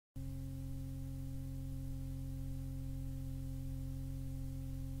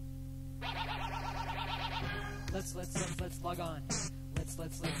log on. Let's log on. Let's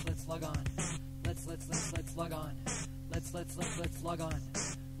log on. Let's log on. Let's log on. Let's log on.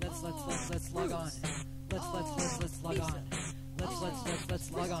 Let's log on.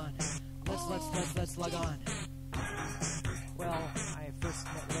 Let's log on. Well, I first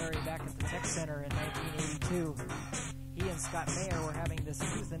met Larry back at the Tech Center in 1982. He and Scott Mayer were having this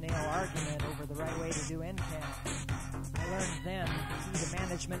tooth-and-nail argument over the right way to do NCAM. I learned then the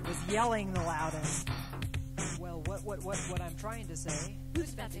management was yelling the loudest. Well, what I'm trying to say...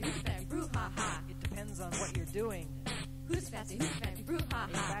 Who's fatty, brouhaha. It depends on what you're doing. Who's fatty, brouhaha.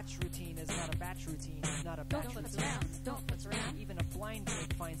 A batch routine is not a batch routine. It's not a batch routine. Don't futz around. Even a blind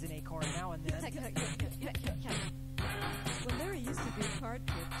pig finds an acorn now and then. Well, Larry used to do card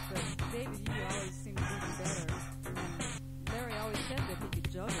tricks, but David, you always seemed to do better. And Larry always said that he could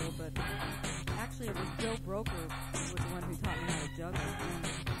juggle, but actually it was Joe Broker who was the one who taught me how to juggle.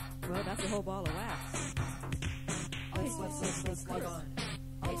 And, well, that's a whole ball of wax. Let's log on.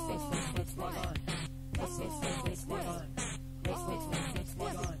 Let's log on. Let's log on. Let's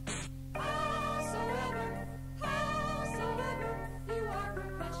log on. Howsoever, you are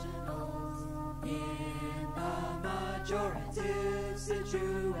professionals in the majorative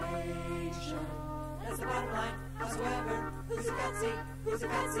situation. That's the bottom line. Howsoever, who's a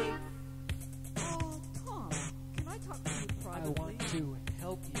patsy? Oh, Tom, can I talk to you privately? I want to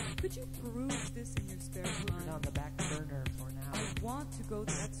help you. Could you peruse this in your spare Put it on time? the back burner for now. I want to go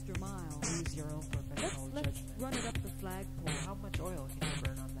the extra mile. Use your own professional Let's judgment. run it up the flagpole. How much oil can you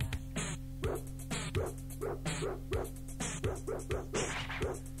burn on that?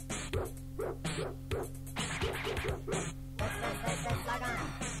 Let's log on.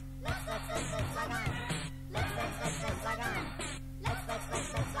 Let's log on. Let's log on.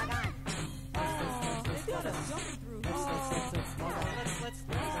 Let's log on. Oh, they got us jumping through. Let's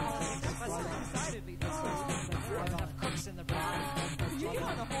decidedly this way. Enough cooks in the broth. You get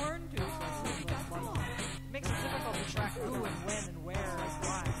on the horn too. Come on. It makes it difficult to track who and when and where and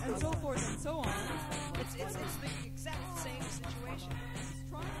why. And so forth and so on. It's the exact same situation.